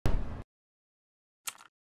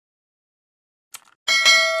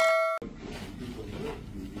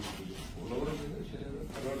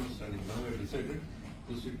understanding. Now I decided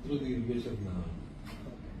to sit through the irrigation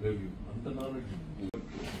review. Anta knowledge.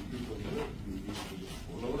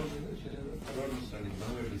 Thorough understanding.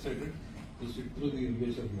 Now I decided to sit through the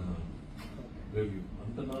irrigation review.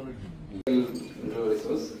 Anta knowledge.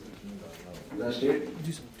 Resource. The state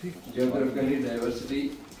geographically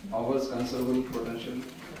diversity offers considerable potential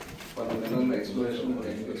for mineral exploration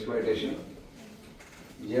and exploitation.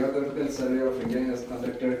 Geographical Survey of India has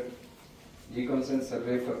conducted Geoconsent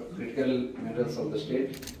survey for critical minerals of the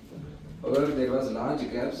state. However, there was large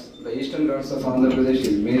gaps. The eastern Ghats of Andhra Pradesh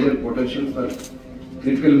is major potential for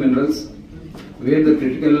critical minerals, where the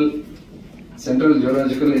critical Central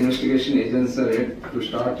Geological Investigation Agencies are yet to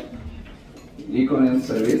start Geoconsent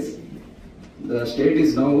surveys. The state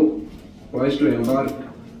is now poised to embark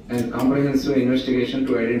on comprehensive investigation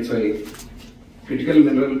to identify critical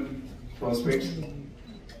mineral prospects,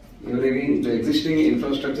 leveraging the existing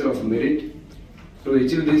infrastructure of merit. To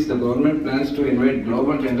achieve this, the government plans to invite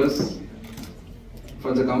global tenders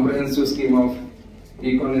for the comprehensive scheme of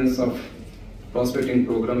economics of prospecting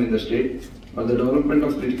program in the state for the development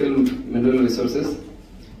of critical mineral resources.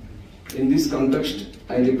 In this context,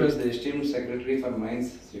 I request the esteemed Secretary for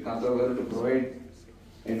Mines, Sri Kantavaru, to provide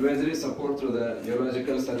advisory support through the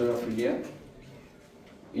Geological Survey of India,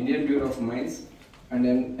 Indian Bureau of Mines, and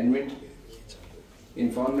admit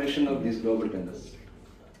in formation of these global tenders.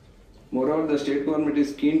 Moreover, the state government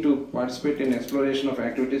is keen to participate in exploration of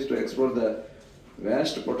activities to explore the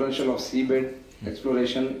vast potential of seabed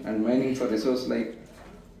exploration and mining for resources like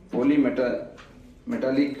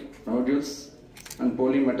polymetallic nodules and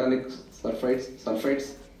polymetallic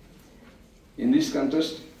sulfides. In this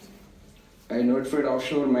context, I notified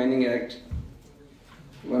Offshore Mining Act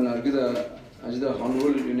one urged the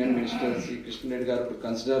Honorable Union Minister Sri Krishna Reddy Garu to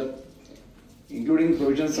consider including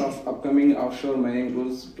provisions of upcoming offshore mining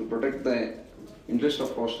rules to protect the interest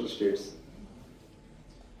of coastal states.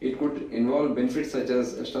 It could involve benefits such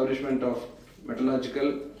as establishment of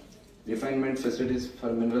metallurgical refinement facilities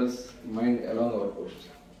for minerals mined along our coasts.